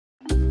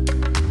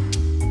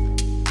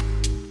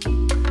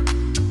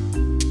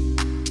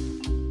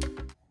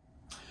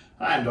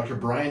Hi, I'm Dr.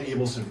 Brian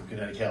Abelson from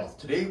Kinetic Health.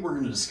 Today we're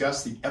going to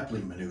discuss the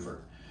Epley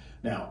Maneuver.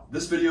 Now,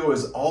 this video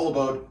is all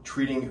about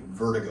treating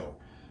vertigo,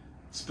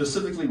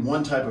 specifically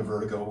one type of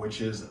vertigo,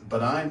 which is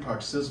Benign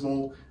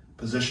Paroxysmal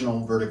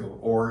Positional Vertigo,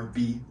 or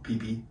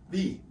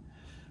BPPV.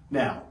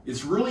 Now,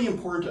 it's really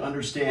important to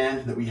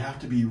understand that we have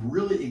to be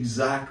really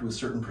exact with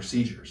certain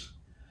procedures,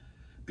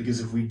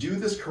 because if we do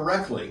this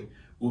correctly,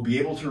 we'll be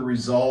able to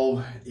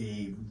resolve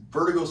a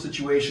vertigo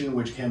situation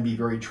which can be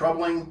very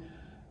troubling,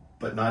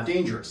 but not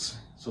dangerous.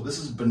 So this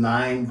is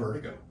benign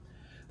vertigo.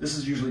 This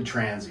is usually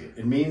transient.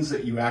 It means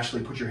that you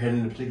actually put your head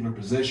in a particular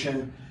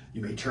position,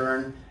 you may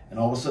turn, and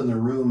all of a sudden the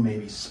room may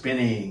be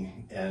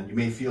spinning, and you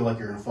may feel like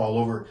you're gonna fall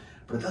over,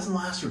 but it doesn't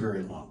last for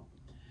very long.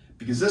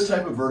 Because this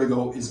type of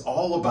vertigo is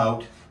all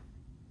about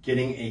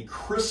getting a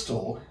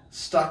crystal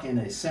stuck in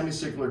a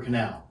semicircular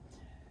canal.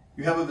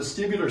 You have a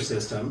vestibular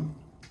system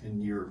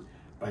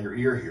by your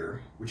ear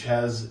here, which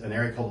has an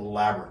area called the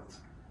labyrinth,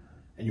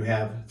 and you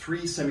have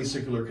 3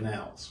 semicircular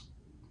canals.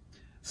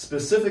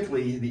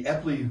 Specifically, the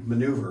Epley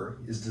Maneuver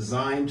is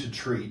designed to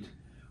treat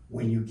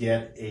when you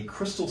get a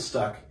crystal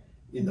stuck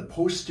in the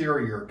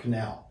posterior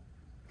canal.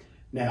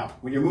 Now,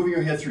 when you're moving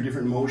your head through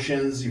different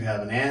motions, you have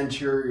an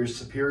anterior,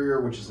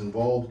 superior, which is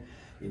involved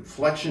in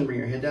flexion. Bring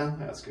your head down.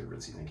 That's good,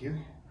 Ritzy, thank you.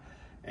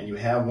 And you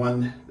have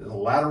one, the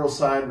lateral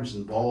side, which is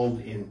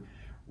involved in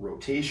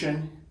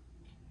rotation.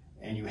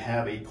 And you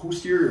have a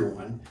posterior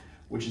one,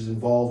 which is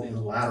involved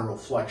in lateral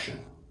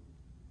flexion.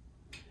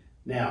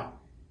 Now,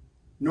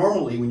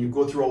 normally, when you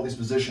go through all these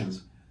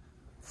positions,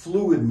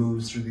 fluid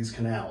moves through these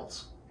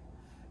canals.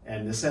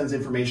 And this sends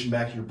information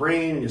back to your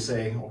brain, and you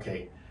say,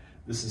 okay,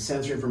 this is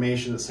sensory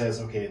information that says,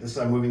 okay, this is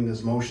I'm moving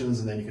these motions,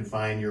 and then you can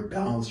find your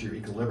balance, your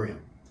equilibrium.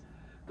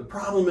 The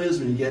problem is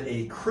when you get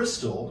a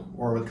crystal,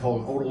 or what we call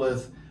an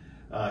otolith,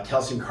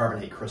 calcium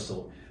carbonate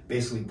crystal,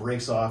 basically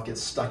breaks off,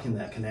 gets stuck in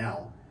that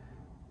canal.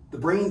 The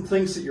brain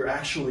thinks that you're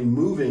actually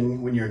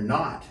moving when you're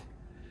not.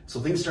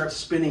 So things start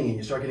spinning, and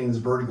you start getting this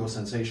vertigo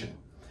sensation.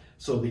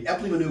 So the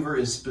Epley Maneuver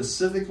is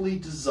specifically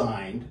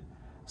designed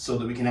so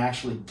that we can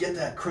actually get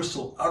that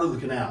crystal out of the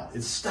canal.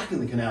 It's stuck in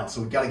the canal,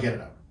 so we've got to get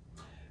it out.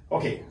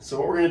 Okay, so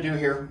what we're going to do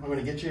here, I'm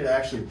going to get you to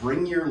actually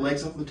bring your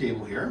legs up on the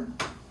table here.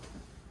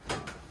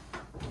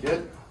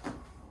 Good.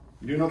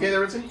 You doing okay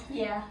there, Ritzy?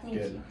 Yeah, thank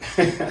you.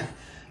 Good.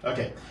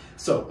 Okay,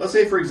 so let's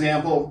say, for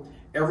example,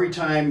 every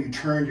time you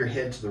turned your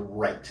head to the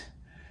right,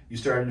 you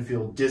started to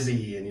feel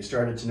dizzy and you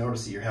started to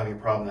notice that you're having a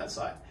problem that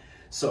side.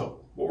 So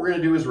what we're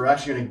going to do is we're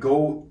actually going to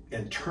go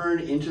and turn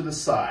into the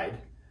side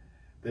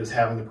that is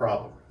having the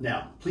problem.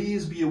 Now,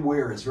 please be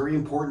aware, it's very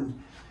important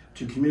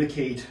to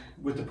communicate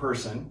with the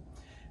person.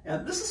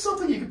 And this is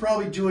something you could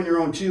probably do on your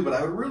own too, but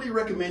I would really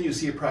recommend you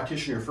see a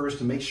practitioner first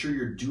to make sure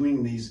you're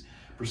doing these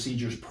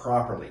procedures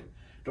properly.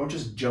 Don't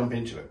just jump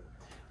into it.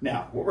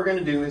 Now, what we're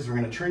going to do is we're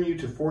going to turn you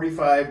to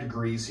 45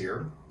 degrees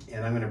here,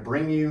 and I'm going to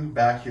bring you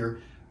back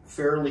here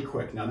fairly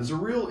quick. Now, there's a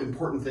real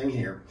important thing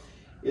here,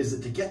 is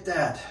that to get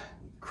that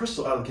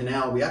crystal out of the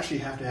canal, we actually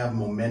have to have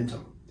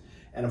momentum.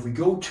 And if we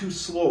go too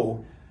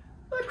slow,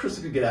 that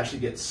crystal could actually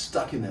get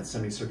stuck in that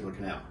semicircular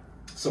canal.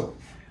 So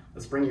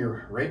let's bring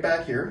you right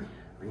back here.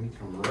 Bring you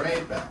come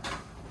right back.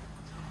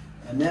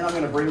 And then I'm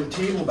going to bring the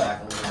table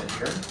back a little bit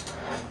here.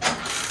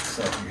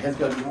 So your head's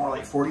got to be more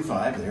like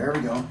 45. There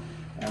we go.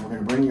 And we're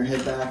going to bring your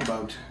head back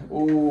about,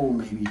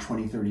 maybe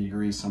 20, 30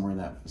 degrees, somewhere in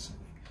that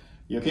vicinity.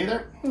 You okay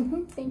there?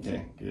 Mm-hmm, thank you.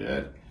 Okay,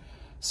 good.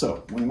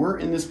 So when we're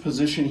in this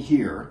position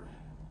here,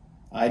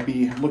 I'd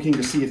be looking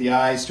to see if the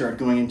eyes start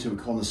going into what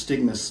we call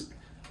nystagmus,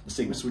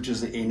 which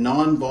is a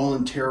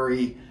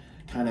non-voluntary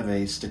kind of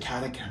a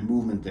staccatic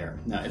movement there.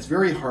 Now, it's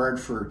very hard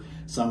for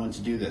someone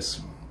to do this.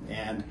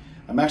 And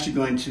I'm actually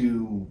going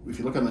to, if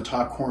you look on the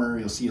top corner,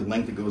 you'll see a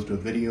link that goes to a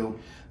video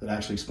that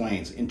actually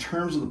explains. In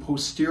terms of the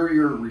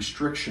posterior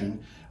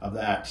restriction of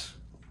that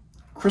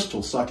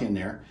crystal stuck in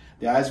there,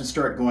 the eyes would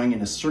start going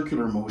in a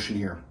circular motion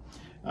here.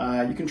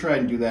 You can try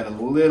and do that a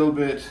little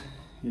bit,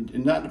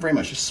 not very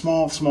much, just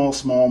small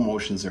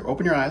motions there.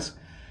 Open your eyes,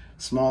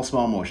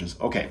 small motions.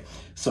 Okay,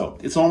 so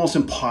it's almost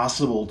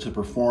impossible to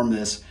perform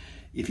this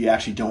if you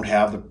actually don't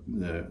have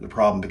the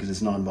problem because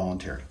it's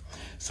non-voluntary.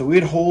 So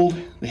we'd hold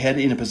the head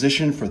in a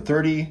position for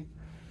 30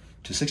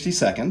 to 60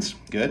 seconds,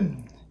 good.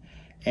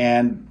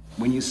 And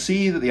when you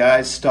see that the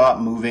eyes stop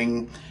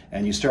moving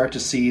and you start to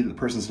see that the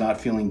person's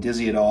not feeling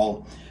dizzy at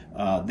all,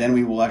 then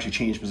we will actually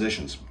change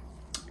positions.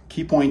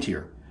 Key point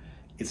here,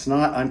 it's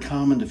not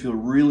uncommon to feel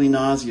really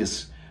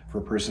nauseous for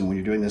a person when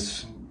you're doing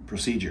this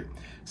procedure.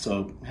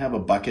 So have a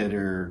bucket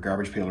or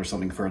garbage pail or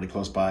something fairly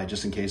close by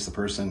just in case the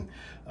person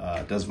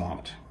does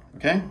vomit.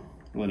 Okay?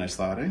 Really nice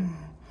thought, eh?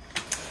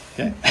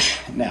 Okay,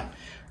 now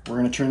we're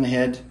going to turn the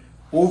head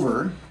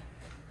over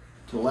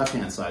to the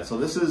left-hand side. So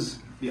this is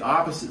the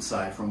opposite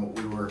side from what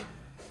we were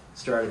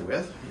started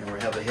with. And we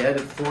have the head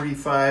at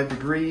 45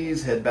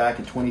 degrees, head back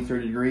at 20,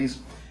 30 degrees.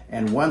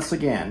 And once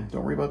again,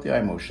 don't worry about the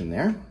eye motion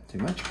there. Too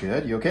much,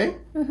 good. You okay?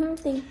 Mm-hmm,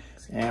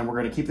 thanks. And we're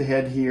going to keep the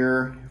head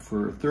here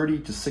for 30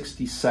 to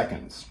 60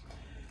 seconds.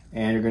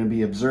 And you're going to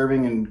be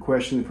observing and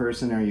questioning the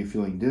person. Are you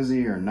feeling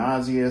dizzy or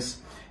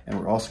nauseous? And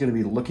we're also going to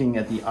be looking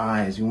at the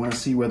eyes. You want to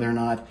see whether or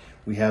not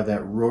we have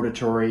that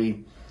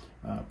rotatory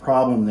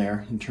problem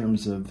there in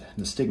terms of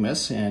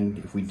nystagmus, and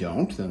if we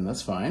don't, then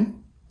that's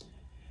fine.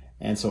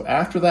 And so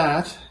after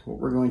that, what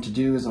we're going to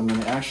do is I'm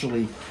going to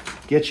actually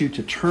get you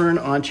to turn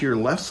onto your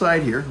left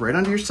side here, right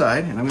onto your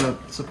side, and I'm going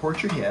to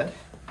support your head.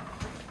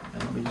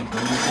 And let me just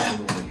bring this up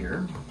a little bit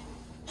here.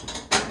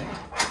 Okay.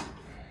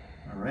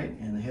 All right,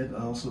 and the head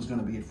also is going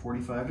to be at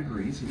 45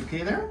 degrees. Are you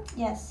okay there?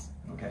 Yes.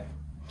 Okay.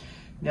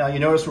 Now you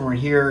notice when we're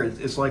here,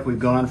 it's like we've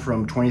gone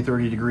from 20,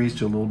 30 degrees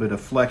to a little bit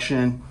of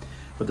flexion.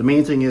 But the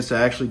main thing is to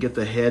actually get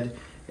the head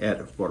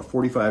at about a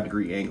 45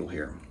 degree angle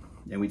here.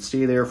 And we'd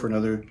stay there for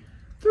another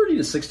 30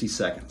 to 60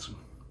 seconds.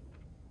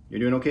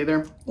 You're doing okay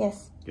there?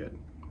 Yes. Good.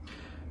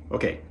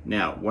 Okay,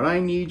 now what I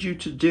need you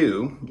to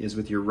do is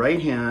with your right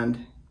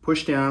hand,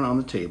 push down on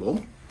the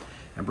table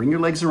and bring your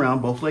legs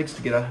around, both legs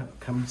to get up,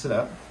 come and sit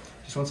up.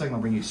 Just 1 second,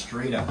 I'll bring you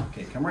straight up.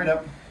 Okay, come right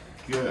up.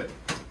 Good.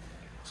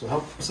 So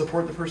help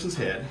support the person's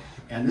head.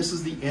 And this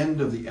is the end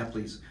of the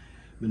Epley's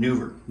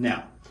maneuver.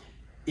 Now,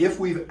 if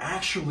we've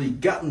actually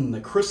gotten the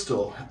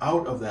crystal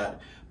out of that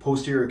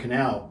posterior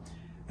canal,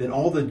 then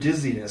all the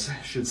dizziness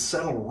should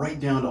settle right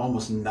down to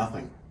almost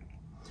nothing.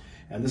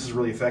 And this is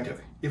really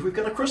effective. If we've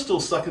got a crystal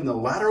stuck in the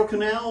lateral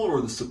canal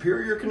or the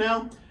superior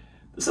canal,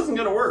 this isn't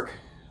going to work.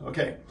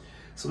 Okay,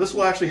 so this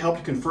will actually help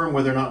to confirm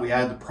whether or not we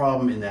had the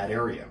problem in that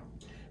area.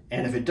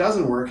 And if it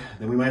doesn't work,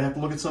 then we might have to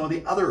look at some of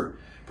the other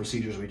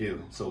procedures we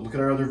do. So look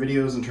at our other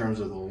videos in terms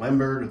of the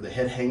Lambert or the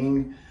head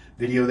hanging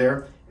video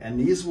there. And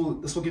this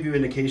will give you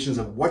indications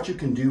of what you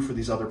can do for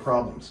these other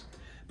problems.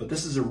 But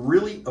this is a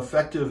really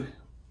effective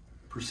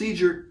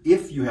procedure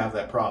if you have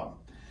that problem.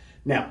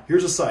 Now,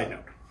 here's a side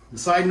note. The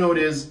side note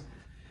is,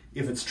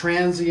 if it's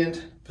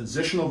transient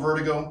positional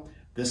vertigo,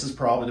 this is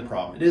probably the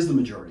problem. It is the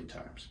majority of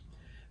times.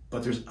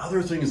 But there's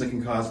other things that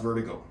can cause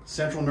vertigo.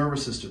 Central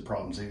nervous system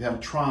problems. If you have a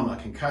trauma,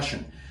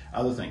 concussion,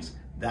 other things.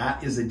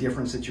 That is a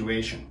different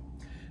situation.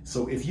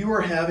 So if you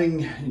are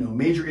having,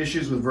 major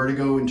issues with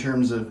vertigo in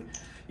terms of,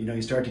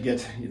 you start to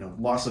get,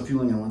 loss of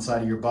feeling on one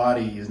side of your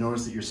body, you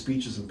notice that your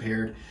speech is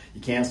impaired,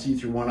 you can't see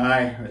through one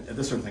eye,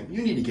 this sort of thing,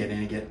 you need to get in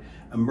and get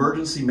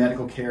emergency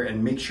medical care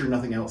and make sure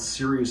nothing else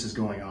serious is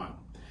going on.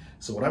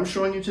 So what I'm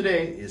showing you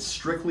today is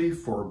strictly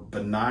for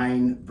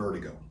benign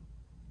vertigo.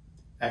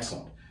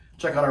 Excellent.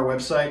 Check out our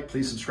website,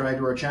 please subscribe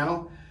to our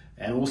channel,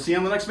 and we'll see you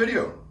on the next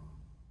video.